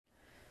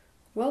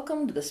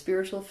Welcome to the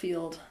spiritual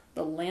field,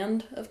 the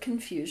land of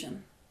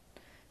confusion.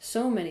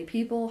 So many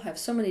people have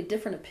so many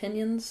different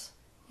opinions,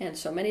 and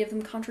so many of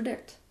them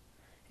contradict.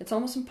 It's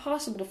almost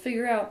impossible to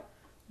figure out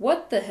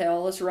what the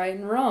hell is right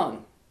and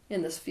wrong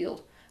in this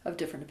field of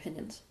different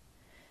opinions.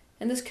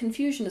 And this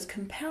confusion is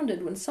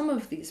compounded when some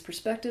of these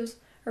perspectives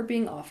are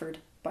being offered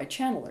by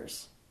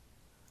channelers.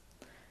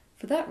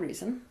 For that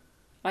reason,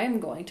 I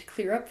am going to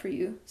clear up for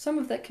you some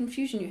of that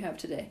confusion you have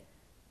today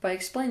by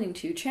explaining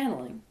to you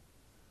channeling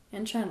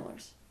and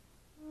channelers.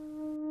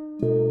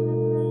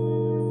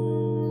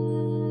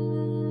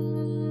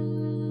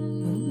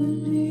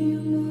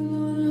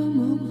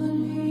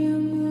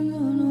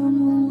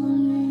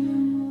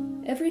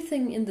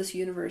 Everything in this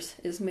universe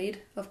is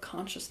made of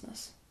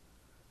consciousness.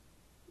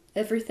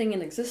 Everything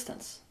in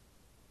existence.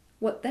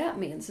 What that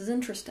means is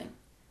interesting.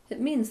 It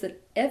means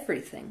that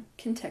everything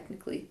can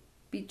technically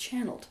be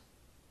channeled.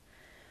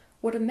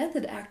 What a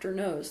method actor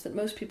knows that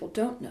most people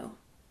don't know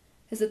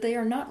is that they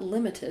are not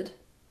limited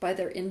by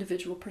their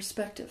individual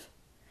perspective.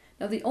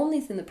 Now, the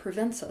only thing that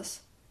prevents us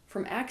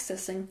from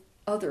accessing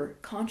other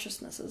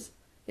consciousnesses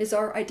is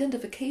our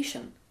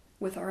identification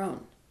with our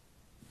own.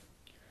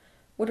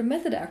 What a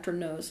method actor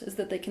knows is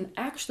that they can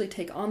actually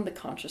take on the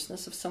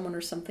consciousness of someone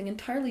or something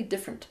entirely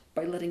different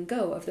by letting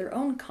go of their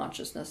own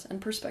consciousness and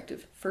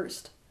perspective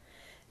first.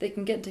 They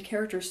can get into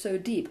characters so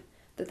deep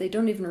that they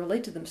don't even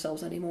relate to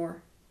themselves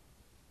anymore.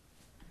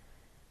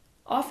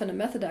 Often a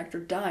method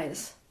actor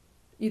dies,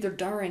 either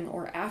during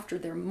or after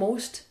their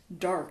most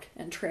dark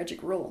and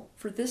tragic role,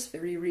 for this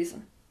very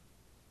reason.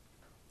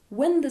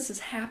 When this is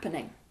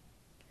happening,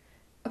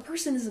 a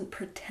person isn't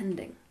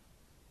pretending.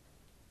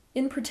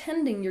 In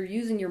pretending, you're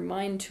using your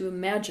mind to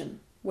imagine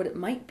what it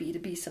might be to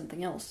be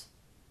something else.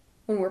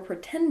 When we're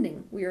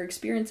pretending, we are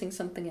experiencing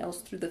something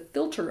else through the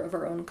filter of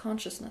our own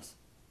consciousness.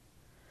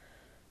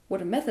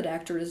 What a method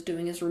actor is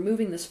doing is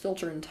removing this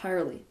filter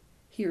entirely.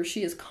 He or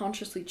she is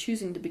consciously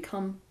choosing to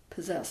become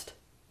possessed.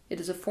 It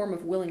is a form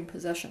of willing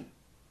possession.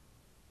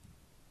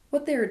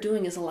 What they are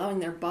doing is allowing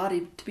their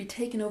body to be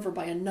taken over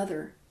by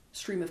another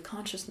stream of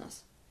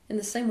consciousness, in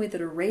the same way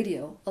that a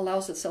radio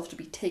allows itself to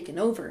be taken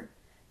over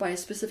by a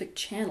specific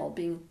channel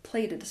being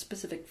played at a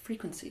specific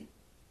frequency.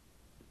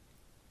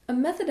 A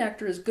method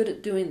actor is good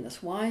at doing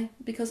this. Why?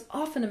 Because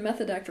often a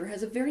method actor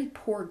has a very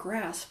poor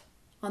grasp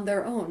on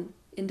their own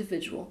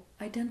individual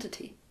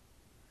identity.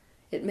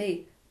 It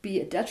may be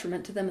a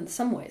detriment to them in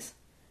some ways,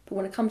 but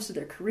when it comes to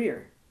their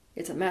career,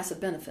 it's a massive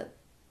benefit.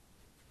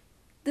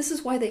 This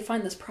is why they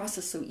find this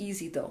process so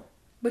easy, though.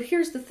 But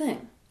here's the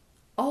thing.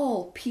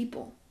 All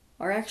people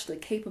are actually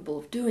capable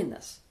of doing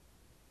this.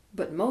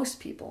 But most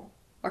people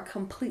are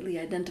completely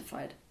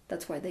identified.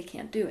 That's why they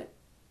can't do it.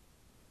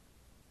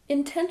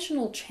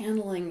 Intentional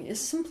channeling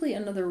is simply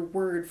another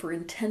word for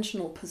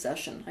intentional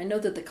possession. I know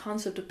that the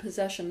concept of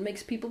possession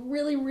makes people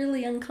really,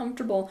 really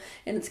uncomfortable,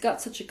 and it's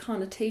got such a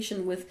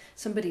connotation with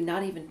somebody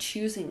not even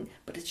choosing,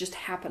 but it's just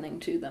happening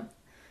to them.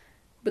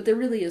 But there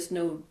really is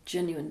no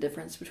genuine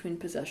difference between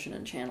possession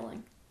and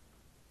channeling.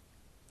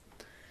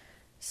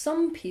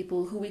 Some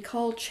people who we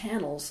call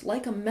channels,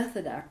 like a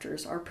method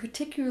actors, are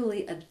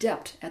particularly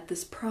adept at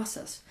this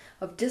process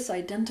of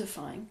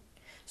disidentifying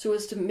so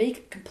as to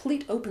make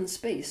complete open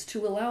space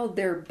to allow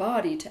their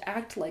body to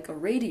act like a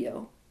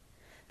radio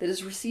that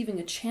is receiving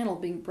a channel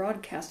being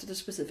broadcast at a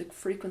specific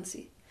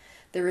frequency.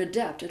 They're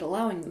adept at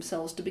allowing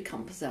themselves to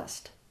become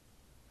possessed.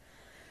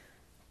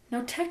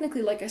 Now,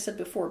 technically, like I said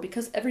before,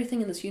 because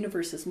everything in this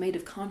universe is made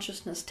of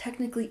consciousness,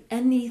 technically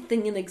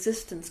anything in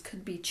existence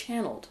could be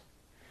channeled.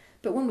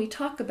 But when we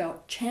talk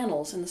about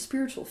channels in the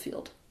spiritual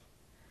field,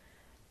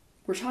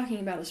 we're talking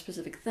about a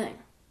specific thing.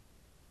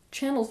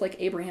 Channels like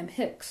Abraham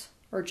Hicks,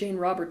 or Jane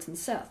Roberts and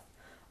Seth,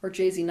 or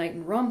J.Z. Knight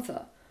and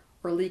Ramtha,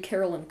 or Lee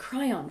Carroll and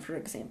Cryon, for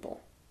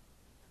example.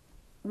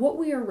 What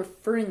we are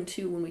referring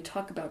to when we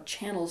talk about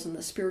channels in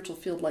the spiritual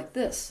field like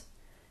this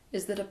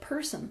is that a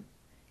person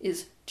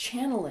is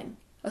channeling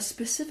a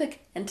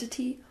specific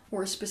entity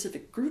or a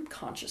specific group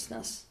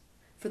consciousness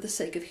for the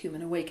sake of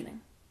human awakening.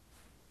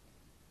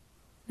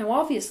 Now,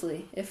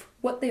 obviously, if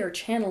what they are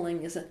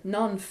channeling is a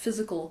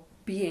non-physical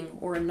being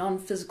or a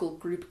non-physical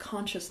group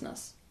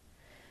consciousness,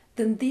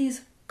 then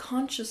these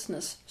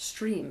consciousness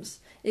streams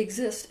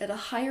exist at a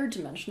higher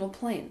dimensional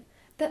plane.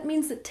 That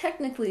means that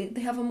technically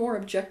they have a more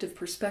objective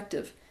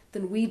perspective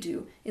than we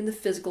do in the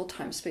physical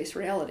time-space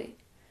reality.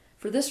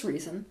 For this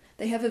reason,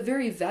 they have a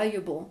very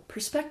valuable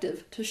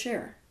perspective to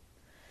share.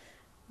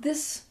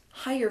 This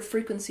higher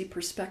frequency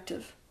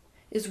perspective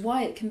is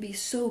why it can be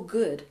so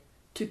good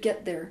to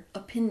get their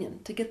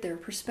opinion, to get their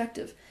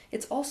perspective.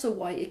 It's also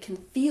why it can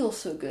feel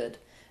so good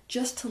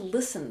just to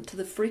listen to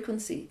the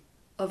frequency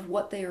of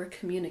what they are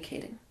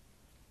communicating.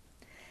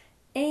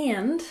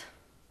 And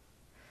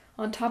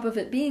on top of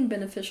it being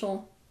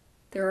beneficial,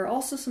 there are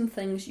also some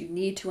things you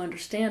need to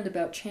understand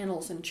about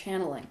channels and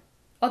channeling.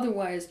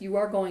 Otherwise, you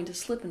are going to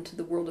slip into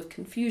the world of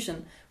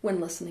confusion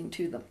when listening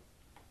to them.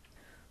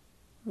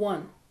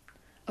 1.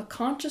 A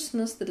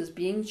consciousness that is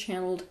being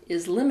channeled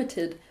is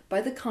limited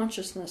by the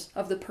consciousness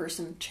of the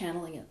person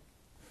channeling it.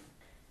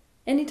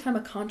 Anytime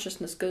a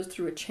consciousness goes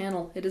through a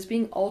channel, it is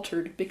being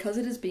altered because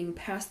it is being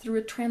passed through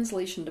a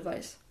translation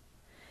device.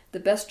 The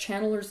best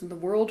channelers in the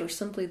world are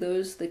simply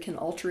those that can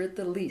alter it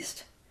the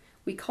least.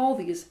 We call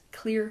these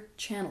clear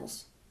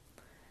channels.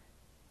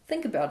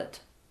 Think about it.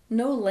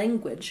 No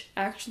language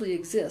actually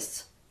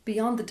exists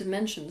beyond the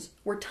dimensions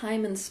where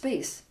time and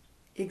space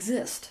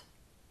exist.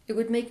 It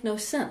would make no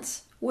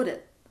sense, would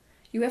it?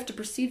 You have to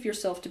perceive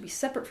yourself to be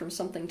separate from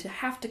something to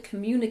have to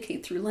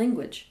communicate through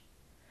language.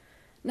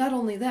 Not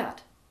only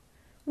that,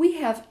 we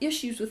have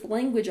issues with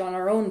language on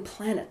our own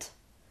planet.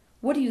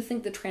 What do you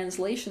think the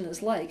translation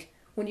is like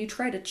when you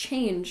try to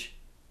change,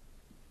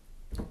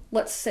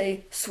 let's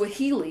say,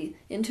 Swahili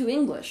into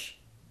English?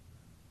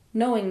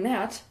 Knowing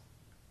that,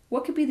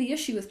 what could be the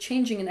issue with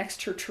changing an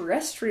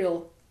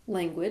extraterrestrial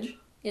language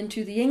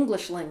into the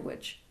English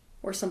language,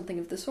 or something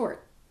of the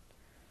sort?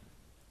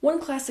 One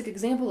classic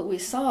example that we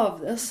saw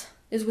of this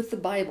is with the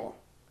Bible.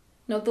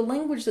 Now, the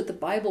language that the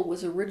Bible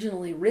was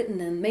originally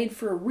written in made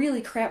for a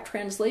really crap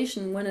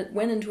translation when it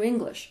went into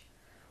English.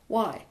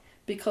 Why?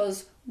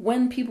 Because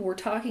when people were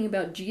talking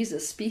about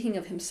Jesus speaking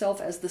of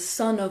himself as the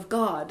Son of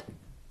God,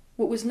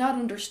 what was not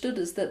understood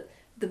is that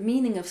the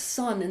meaning of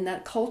son in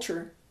that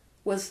culture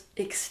was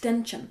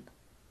extension,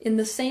 in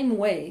the same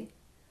way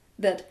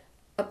that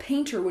a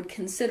painter would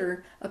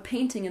consider a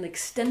painting an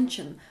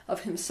extension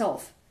of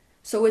himself.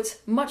 So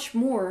it's much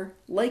more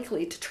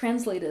likely to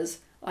translate as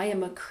I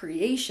am a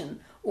creation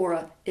or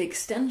an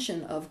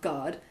extension of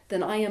God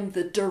than I am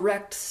the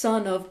direct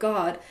Son of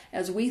God,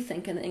 as we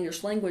think in the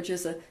English language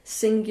as a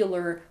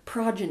singular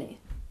progeny.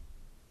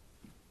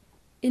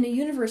 In a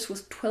universe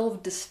with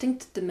 12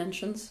 distinct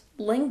dimensions,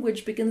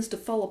 language begins to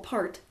fall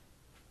apart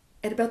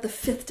at about the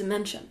 5th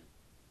dimension.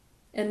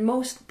 And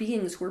most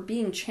beings who are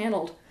being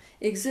channeled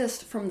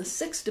exist from the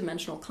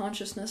 6th-dimensional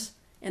consciousness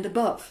and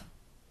above.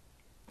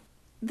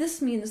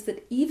 This means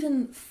that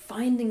even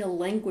finding a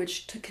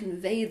language to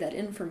convey that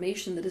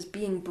information that is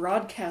being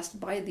broadcast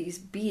by these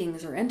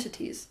beings or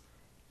entities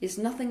is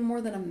nothing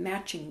more than a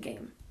matching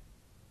game.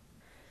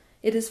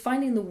 It is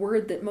finding the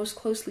word that most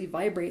closely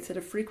vibrates at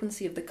a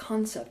frequency of the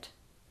concept.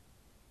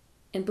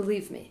 And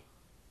believe me,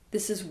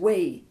 this is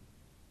way,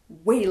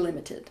 way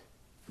limited.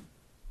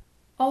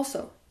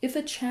 Also, if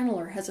a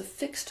channeler has a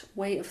fixed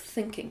way of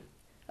thinking,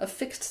 a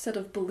fixed set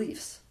of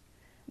beliefs,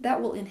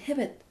 that will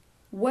inhibit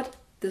what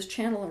this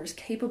channeler is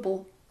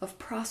capable of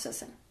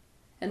processing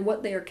and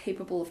what they are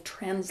capable of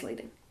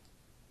translating.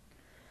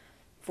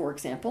 For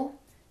example,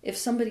 if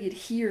somebody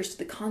adheres to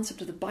the concept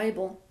of the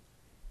Bible,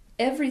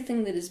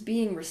 everything that is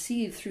being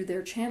received through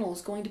their channel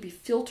is going to be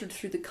filtered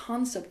through the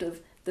concept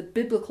of the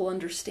biblical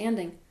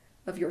understanding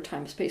of your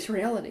time-space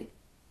reality.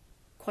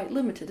 Quite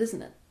limited,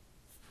 isn't it?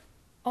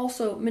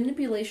 Also,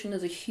 manipulation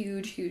is a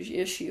huge, huge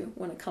issue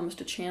when it comes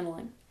to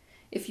channeling.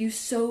 If you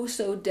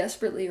so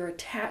desperately are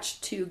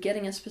attached to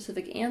getting a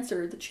specific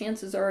answer, the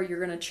chances are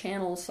you're going to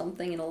channel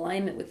something in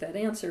alignment with that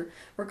answer,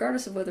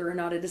 regardless of whether or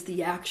not it is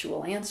the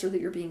actual answer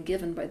that you're being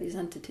given by these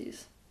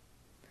entities.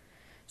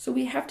 So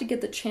we have to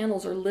get the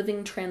channels or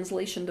living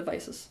translation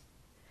devices.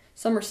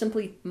 Some are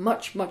simply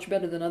much, much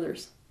better than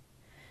others.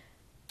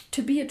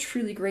 To be a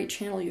truly great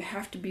channel, you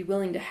have to be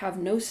willing to have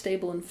no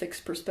stable and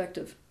fixed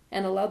perspective,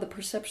 and allow the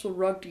perceptual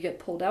rug to get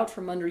pulled out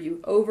from under you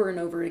over and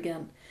over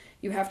again.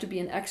 You have to be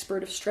an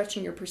expert of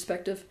stretching your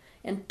perspective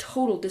and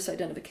total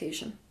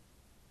disidentification.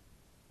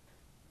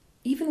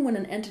 Even when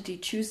an entity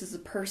chooses a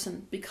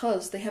person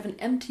because they have an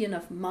empty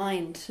enough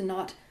mind to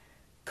not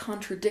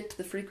contradict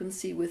the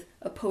frequency with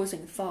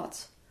opposing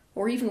thoughts,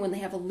 or even when they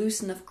have a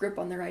loose enough grip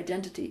on their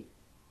identity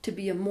to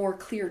be a more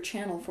clear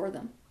channel for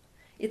them,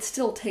 it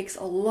still takes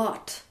a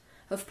lot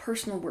of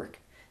personal work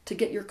to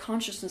get your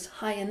consciousness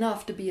high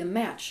enough to be a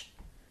match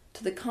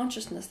to the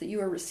consciousness that you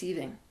are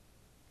receiving,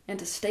 and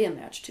to stay a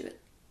match to it.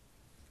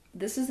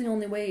 This is the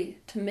only way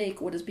to make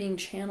what is being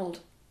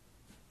channeled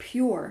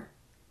pure,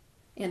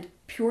 and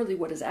purely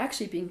what is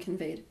actually being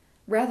conveyed,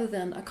 rather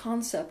than a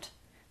concept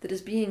that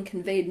is being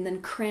conveyed and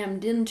then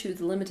crammed into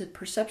the limited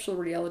perceptual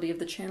reality of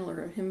the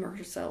channeler, him or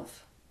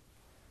herself.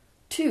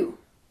 2.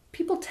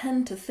 People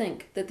tend to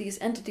think that these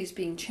entities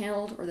being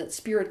channeled, or that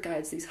spirit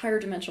guides, these higher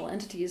dimensional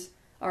entities,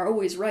 are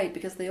always right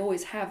because they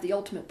always have the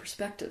ultimate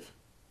perspective.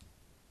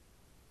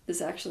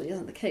 This actually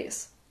isn't the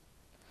case.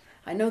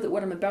 I know that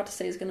what I'm about to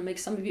say is going to make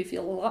some of you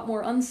feel a lot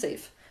more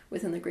unsafe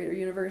within the greater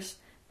universe,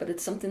 but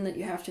it's something that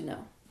you have to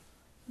know.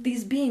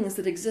 These beings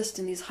that exist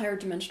in these higher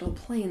dimensional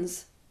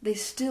planes, they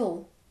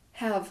still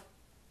have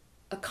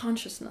a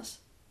consciousness.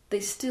 They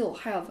still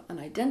have an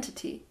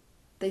identity.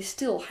 They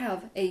still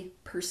have a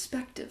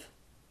perspective.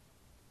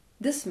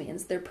 This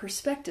means their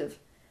perspective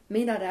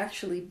may not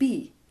actually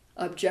be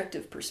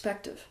objective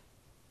perspective.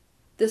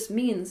 This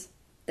means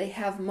they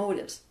have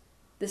motives.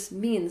 This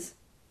means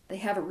they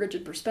have a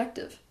rigid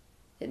perspective.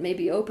 It may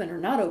be open or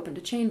not open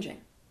to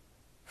changing.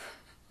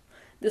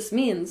 This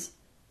means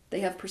they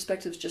have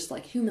perspectives just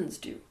like humans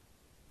do.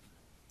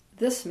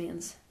 This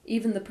means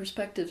even the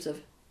perspectives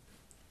of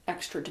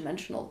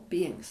extra-dimensional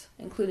beings,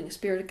 including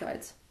spirit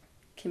guides,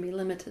 can be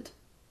limited.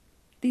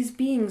 These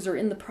beings are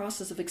in the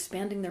process of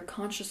expanding their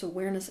conscious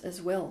awareness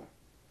as well.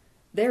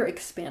 Their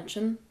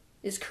expansion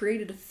is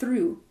created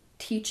through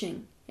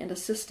teaching and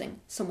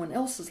assisting someone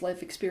else's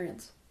life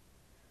experience.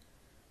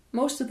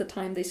 Most of the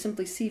time, they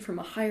simply see from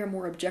a higher,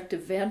 more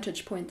objective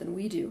vantage point than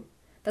we do.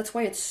 That's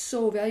why it's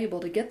so valuable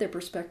to get their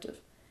perspective.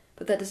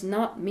 But that does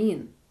not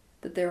mean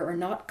that there are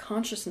not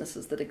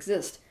consciousnesses that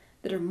exist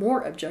that are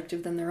more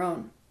objective than their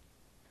own.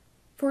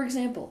 For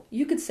example,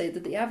 you could say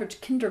that the average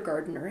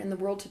kindergartner in the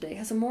world today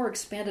has a more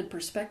expanded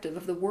perspective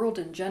of the world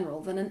in general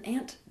than an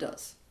ant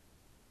does.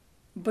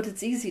 But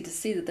it's easy to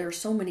see that there are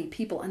so many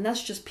people, and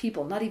that's just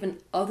people, not even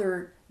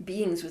other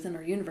beings within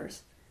our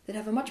universe, that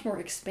have a much more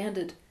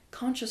expanded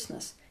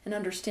consciousness and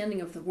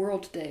understanding of the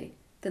world today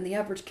than the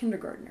average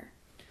kindergartner.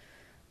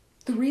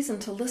 The reason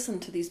to listen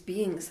to these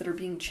beings that are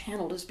being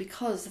channeled is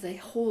because they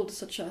hold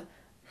such a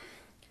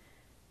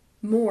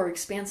more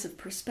expansive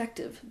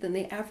perspective than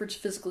the average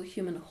physical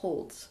human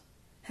holds.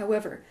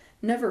 However,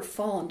 never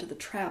fall into the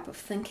trap of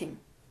thinking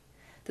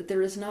that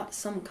there is not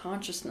some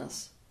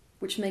consciousness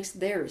which makes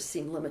theirs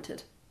seem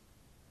limited.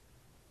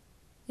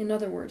 In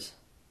other words,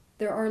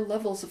 there are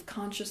levels of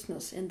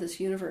consciousness in this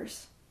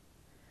universe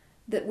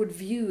that would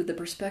view the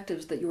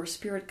perspectives that your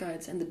spirit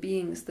guides and the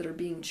beings that are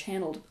being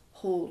channeled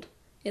hold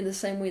in the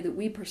same way that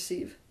we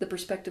perceive the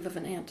perspective of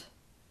an ant,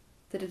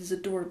 that it is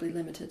adorably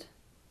limited.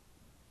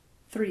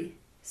 3.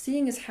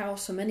 Seeing as how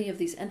so many of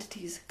these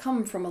entities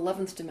come from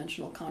 11th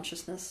dimensional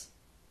consciousness,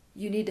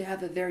 you need to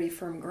have a very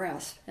firm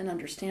grasp and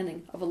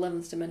understanding of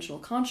 11th dimensional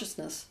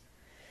consciousness,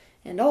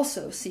 and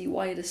also see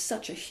why it is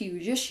such a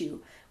huge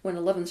issue when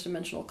 11th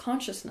dimensional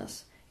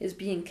consciousness is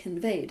being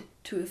conveyed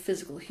to a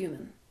physical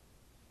human.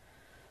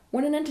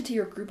 When an entity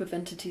or group of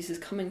entities is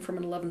coming from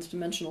an 11th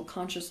dimensional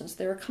consciousness,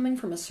 they are coming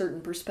from a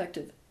certain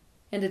perspective,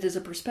 and it is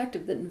a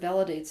perspective that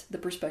invalidates the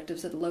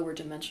perspectives at lower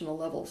dimensional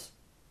levels.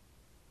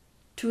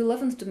 To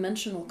 11th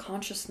dimensional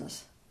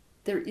consciousness,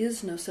 there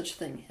is no such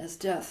thing as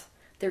death.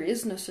 There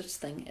is no such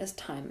thing as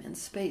time and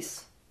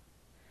space.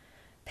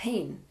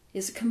 Pain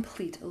is a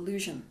complete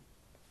illusion.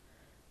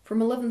 From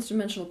 11th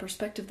dimensional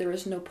perspective, there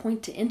is no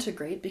point to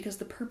integrate because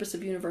the purpose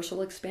of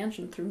universal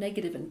expansion through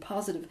negative and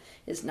positive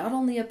is not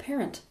only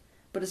apparent,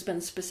 but has been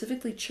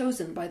specifically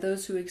chosen by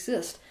those who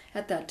exist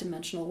at that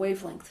dimensional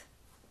wavelength.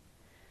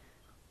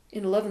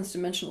 In 11th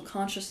dimensional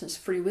consciousness,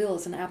 free will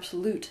is an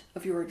absolute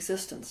of your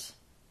existence.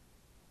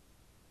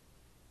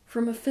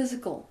 From a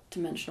physical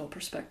dimensional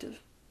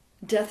perspective,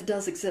 death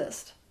does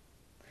exist.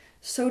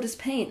 So does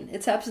pain.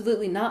 It's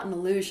absolutely not an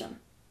illusion.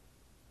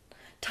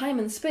 Time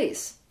and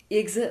space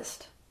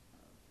exist.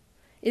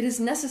 It is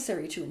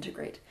necessary to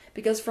integrate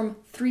because from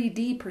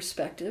 3D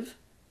perspective,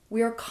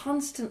 we are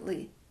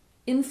constantly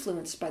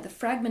influenced by the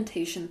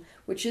fragmentation,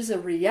 which is a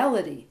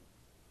reality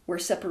where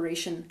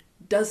separation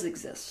does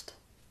exist.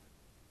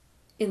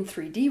 In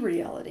 3D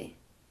reality,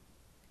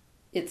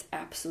 it's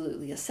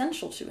absolutely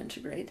essential to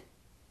integrate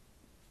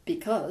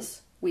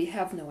because we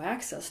have no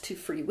access to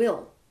free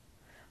will.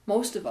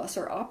 Most of us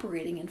are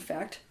operating, in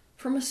fact,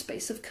 from a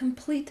space of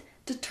complete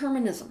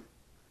determinism.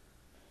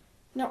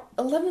 Now,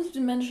 11th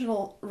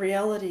dimensional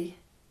reality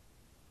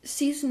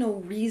sees no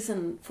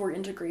reason for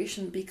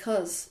integration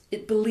because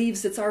it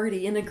believes it's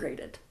already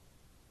integrated.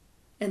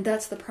 And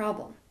that's the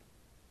problem.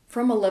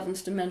 From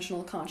 11th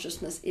dimensional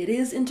consciousness, it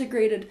is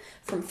integrated.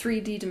 From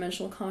 3D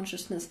dimensional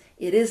consciousness,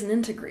 it isn't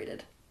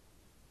integrated.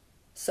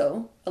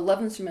 So,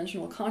 11th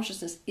dimensional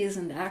consciousness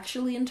isn't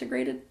actually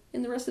integrated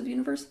in the rest of the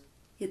universe.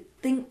 It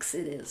thinks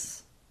it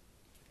is.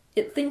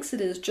 It thinks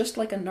it is just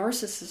like a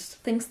narcissist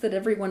thinks that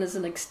everyone is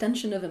an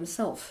extension of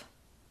himself.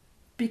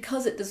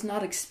 Because it does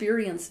not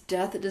experience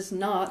death, it does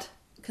not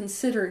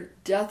consider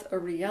death a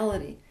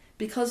reality.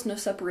 Because no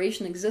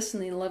separation exists in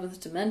the 11th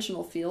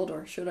dimensional field,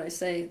 or should I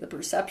say the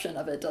perception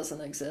of it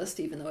doesn't exist,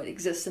 even though it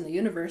exists in the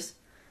universe,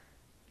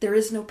 there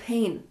is no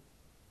pain.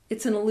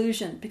 It's an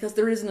illusion because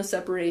there is no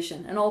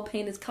separation, and all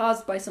pain is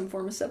caused by some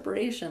form of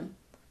separation.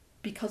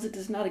 Because it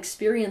does not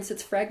experience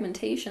its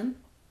fragmentation,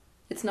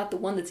 it's not the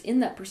one that's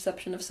in that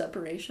perception of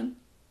separation.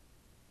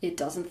 It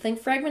doesn't think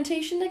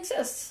fragmentation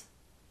exists.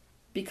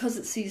 Because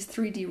it sees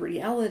 3D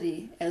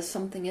reality as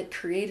something it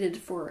created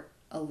for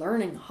a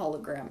learning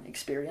hologram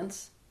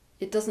experience,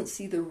 it doesn't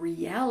see the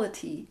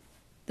reality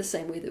the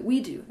same way that we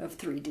do of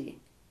 3D.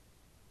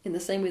 In the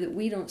same way that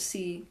we don't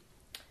see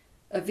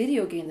a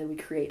video game that we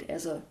create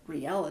as a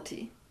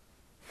reality.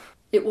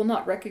 It will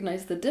not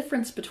recognize the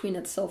difference between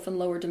itself and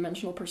lower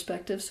dimensional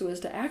perspective so as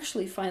to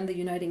actually find the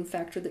uniting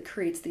factor that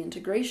creates the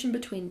integration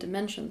between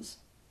dimensions.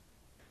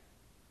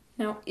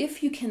 Now,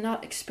 if you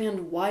cannot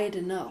expand wide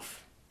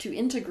enough to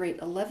integrate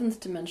 11th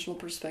dimensional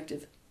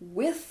perspective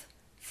with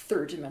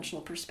 3rd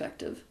dimensional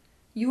perspective,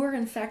 you are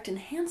in fact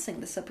enhancing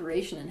the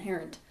separation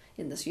inherent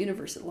in this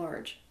universe at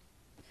large.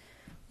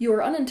 You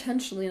are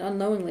unintentionally and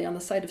unknowingly on the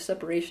side of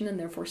separation and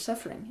therefore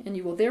suffering, and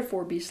you will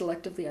therefore be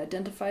selectively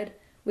identified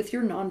with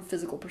your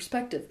non-physical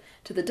perspective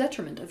to the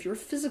detriment of your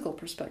physical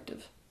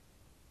perspective.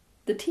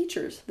 The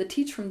teachers that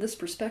teach from this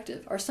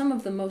perspective are some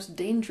of the most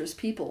dangerous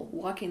people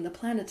walking the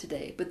planet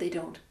today, but they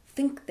don't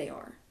think they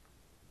are.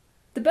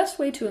 The best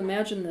way to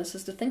imagine this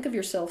is to think of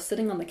yourself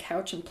sitting on the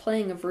couch and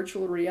playing a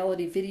virtual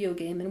reality video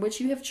game in which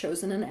you have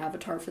chosen an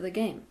avatar for the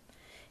game.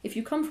 If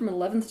you come from an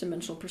 11th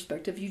dimensional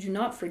perspective, you do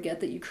not forget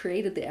that you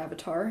created the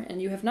avatar,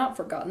 and you have not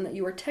forgotten that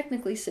you are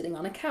technically sitting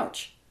on a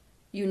couch.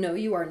 You know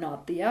you are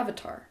not the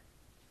avatar.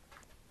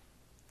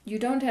 You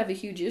don't have a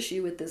huge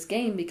issue with this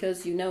game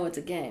because you know it's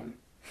a game.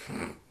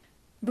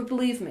 But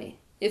believe me,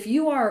 if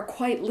you are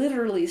quite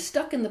literally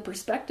stuck in the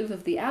perspective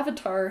of the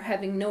avatar,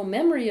 having no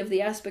memory of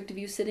the aspect of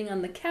you sitting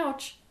on the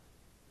couch,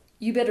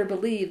 you better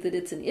believe that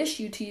it's an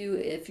issue to you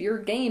if your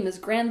game is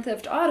Grand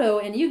Theft Auto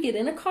and you get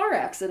in a car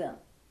accident.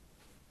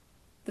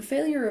 The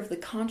failure of the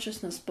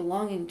consciousness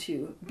belonging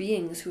to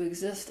beings who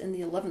exist in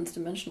the 11th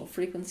dimensional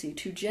frequency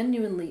to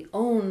genuinely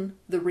own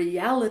the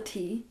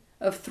reality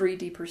of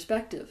 3D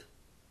perspective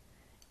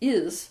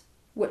is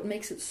what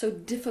makes it so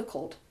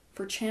difficult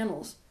for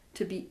channels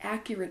to be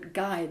accurate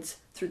guides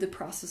through the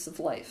process of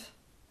life.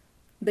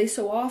 They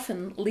so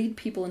often lead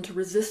people into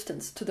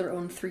resistance to their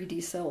own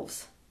 3D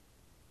selves.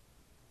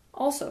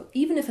 Also,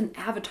 even if an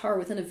avatar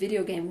within a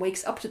video game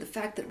wakes up to the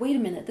fact that, wait a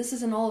minute, this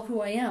isn't all of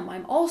who I am,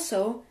 I'm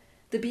also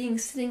the being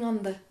sitting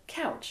on the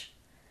couch,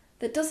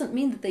 that doesn't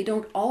mean that they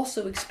don't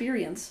also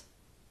experience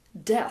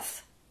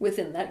death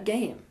within that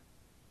game.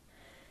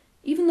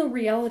 Even though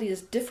reality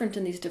is different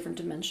in these different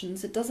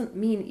dimensions, it doesn't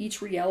mean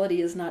each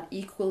reality is not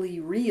equally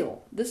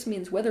real. This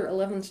means whether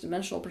 11th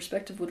dimensional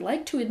perspective would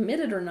like to admit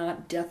it or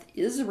not, death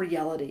is a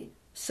reality.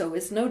 So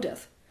is no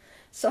death.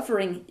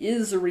 Suffering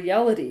is a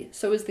reality.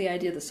 So is the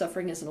idea that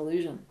suffering is an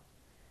illusion.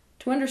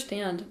 To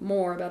understand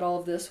more about all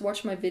of this,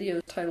 watch my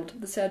video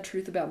titled The Sad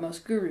Truth About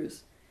Most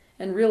Gurus,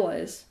 and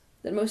realize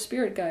that most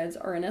spirit guides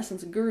are in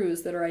essence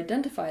gurus that are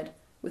identified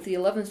with the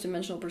 11th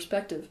dimensional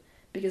perspective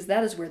because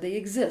that is where they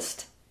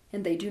exist,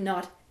 and they do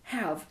not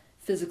have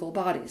physical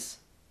bodies.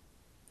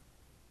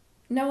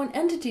 Now, an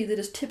entity that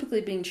is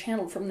typically being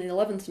channeled from the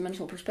 11th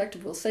dimensional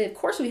perspective will say, of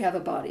course we have a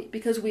body,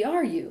 because we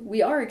are you.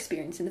 We are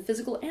experiencing the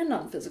physical and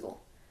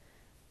non-physical.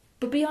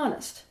 But be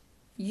honest,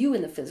 you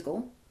in the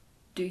physical,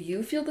 do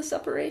you feel the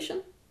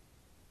separation?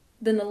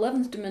 Then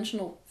 11th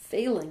dimensional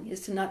failing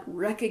is to not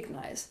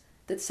recognize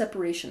that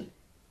separation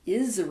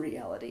is a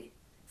reality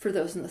for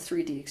those in the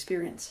 3D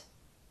experience.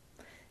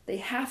 They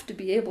have to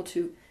be able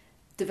to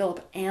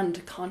develop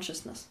and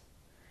consciousness,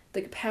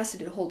 the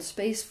capacity to hold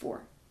space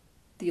for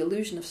the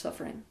illusion of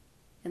suffering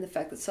and the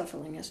fact that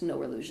suffering has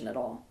no illusion at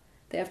all.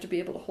 They have to be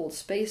able to hold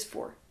space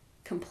for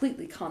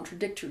completely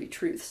contradictory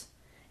truths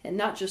and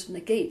not just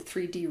negate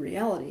 3D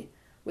reality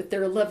with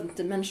their 11th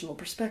dimensional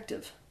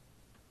perspective.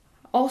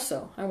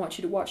 Also, I want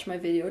you to watch my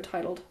video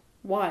titled,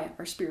 Why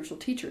Are Spiritual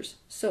Teachers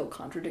So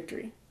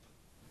Contradictory?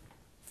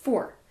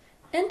 4.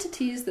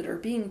 Entities that are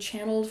being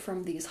channeled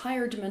from these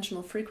higher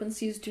dimensional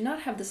frequencies do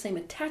not have the same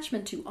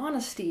attachment to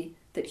honesty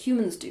that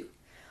humans do.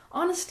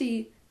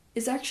 Honesty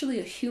is actually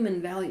a human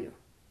value.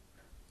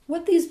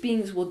 What these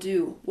beings will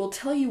do will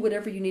tell you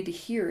whatever you need to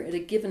hear at a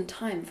given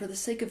time for the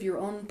sake of your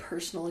own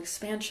personal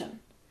expansion.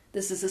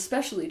 This is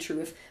especially true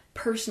if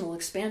personal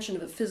expansion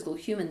of a physical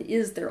human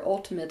is their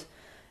ultimate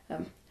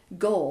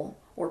goal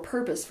or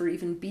purpose for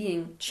even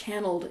being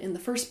channeled in the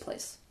first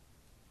place.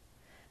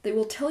 They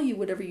will tell you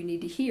whatever you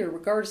need to hear,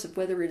 regardless of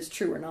whether it is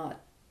true or not.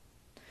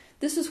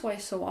 This is why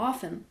so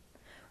often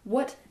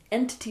what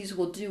entities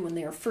will do when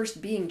they are first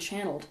being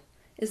channeled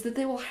is that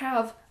they will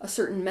have a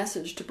certain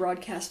message to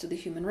broadcast to the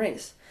human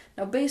race.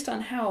 Now, based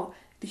on how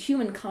the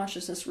human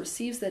consciousness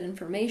receives that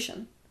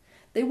information,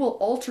 they will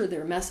alter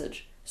their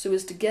message so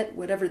as to get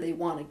whatever they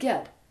want to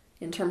get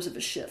in terms of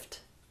a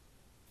shift.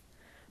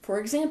 For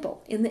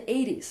example, in the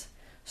 80s,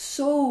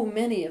 so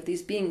many of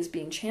these beings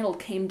being channeled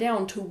came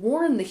down to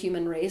warn the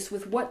human race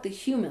with what the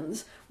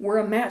humans were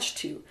a match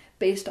to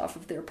based off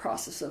of their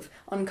process of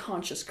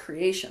unconscious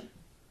creation.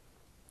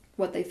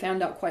 What they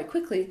found out quite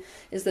quickly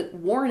is that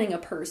warning a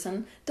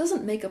person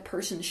doesn't make a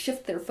person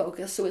shift their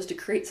focus so as to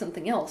create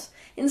something else.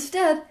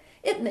 Instead,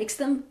 it makes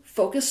them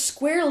focus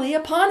squarely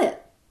upon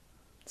it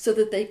so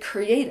that they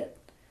create it.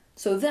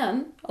 So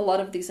then, a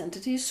lot of these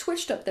entities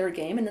switched up their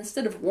game and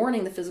instead of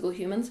warning the physical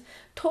humans,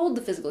 told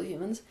the physical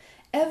humans,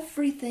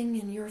 everything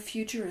in your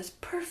future is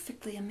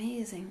perfectly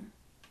amazing,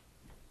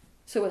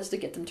 so as to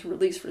get them to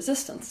release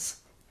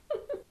resistance.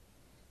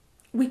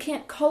 We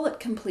can't call it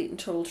complete and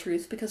total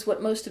truth because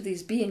what most of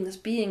these beings,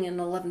 being in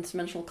 11th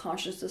dimensional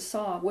consciousness,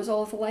 saw was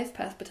all of the life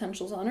path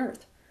potentials on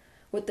Earth.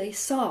 What they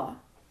saw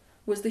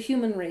was the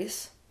human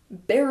race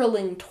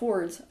barreling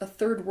towards a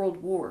third world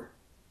war.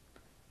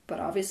 But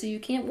obviously you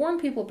can't warn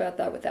people about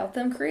that without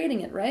them creating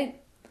it, right?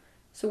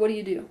 So what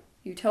do?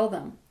 You tell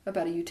them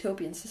about a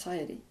utopian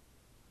society.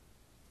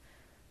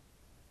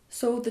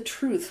 So the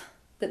truth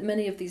that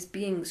many of these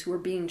beings who are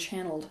being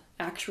channeled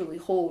actually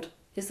hold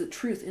is the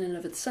truth in and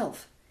of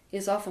itself,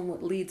 is often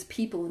what leads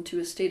people into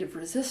a state of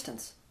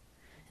resistance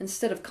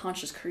instead of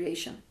conscious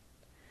creation.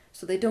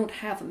 So they don't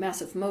have a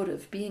massive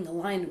motive being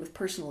aligned with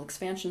personal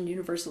expansion,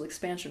 universal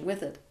expansion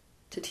with it,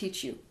 to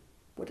teach you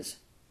what is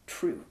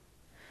true.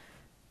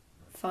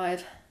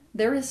 5.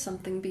 There is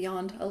something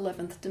beyond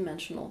 11th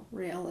dimensional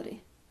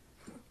reality.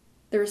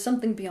 There is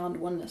something beyond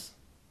oneness.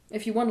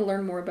 If you want to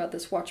learn more about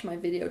this, watch my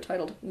video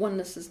titled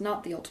 "Oneness is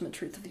Not the Ultimate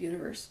Truth of the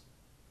Universe."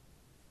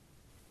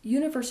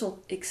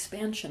 Universal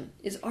expansion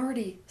is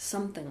already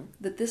something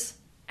that this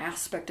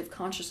aspect of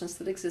consciousness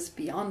that exists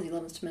beyond the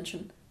 11th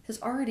dimension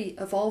has already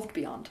evolved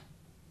beyond.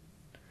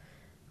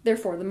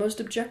 Therefore, the most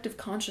objective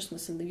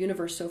consciousness in the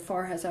universe so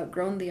far has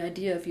outgrown the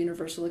idea of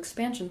universal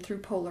expansion through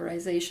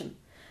polarization,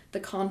 the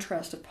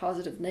contrast of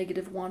positive,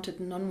 negative, wanted,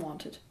 and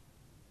unwanted.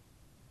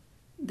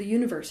 The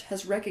universe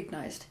has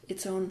recognized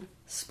its own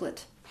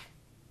split.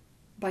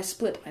 By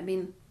split, I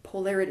mean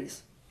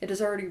polarities. It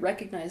has already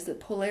recognized that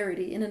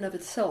polarity in and of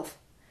itself,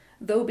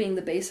 though being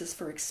the basis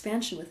for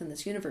expansion within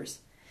this universe,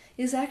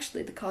 is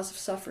actually the cause of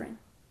suffering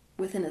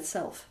within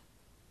itself.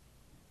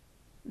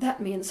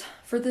 That means,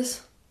 for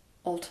this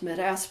ultimate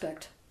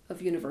aspect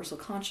of universal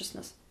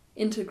consciousness,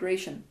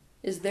 integration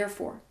is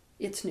therefore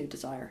its new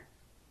desire.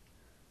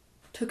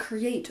 To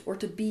create or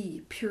to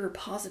be pure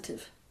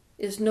positive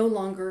is no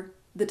longer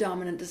the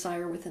dominant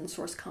desire within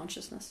source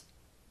consciousness,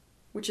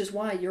 which is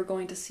why you're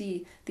going to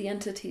see the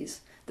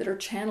entities that are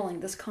channeling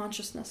this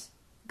consciousness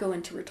go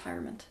into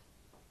retirement.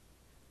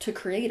 To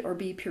create or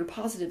be pure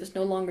positive is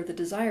no longer the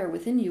desire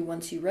within you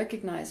once you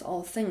recognize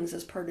all things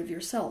as part of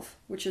yourself,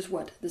 which is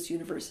what this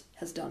universe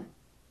has done.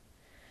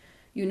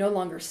 You no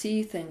longer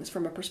see things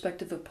from a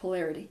perspective of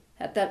polarity.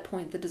 At that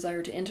point, the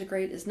desire to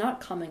integrate is not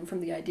coming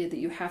from the idea that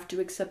you have to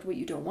accept what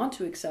you don't want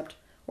to accept,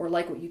 or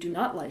like what you do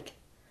not like.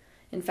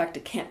 In fact,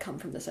 it can't come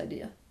from this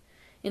idea.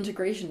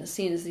 Integration is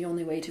seen as the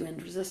only way to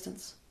end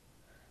resistance.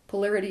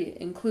 Polarity,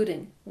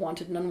 including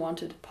wanted and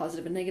unwanted,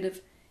 positive and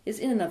negative, is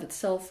in and of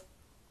itself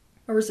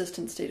a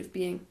resistant state of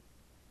being.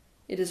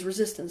 It is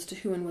resistance to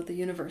who and what the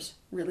universe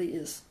really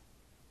is.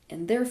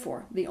 And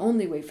therefore, the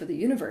only way for the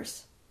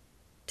universe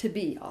to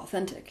be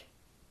authentic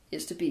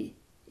is to be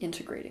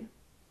integrating.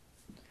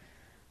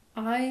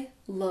 I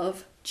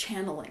love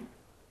channeling.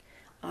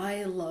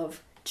 I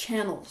love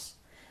channels.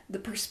 The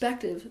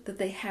perspective that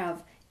they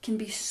have can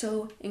be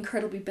so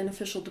incredibly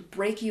beneficial to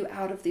break you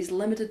out of these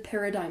limited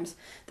paradigms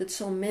that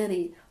so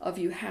many of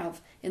you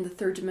have in the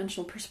third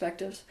dimensional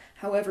perspectives.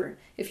 However,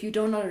 if you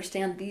don't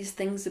understand these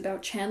things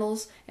about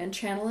channels and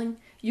channeling,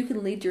 you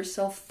can lead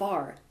yourself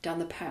far down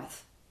the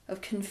path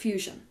of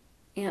confusion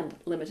and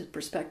limited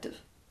perspective.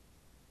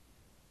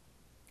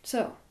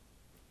 So,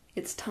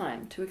 it's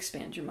time to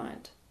expand your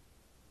mind.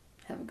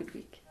 Have a good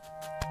week.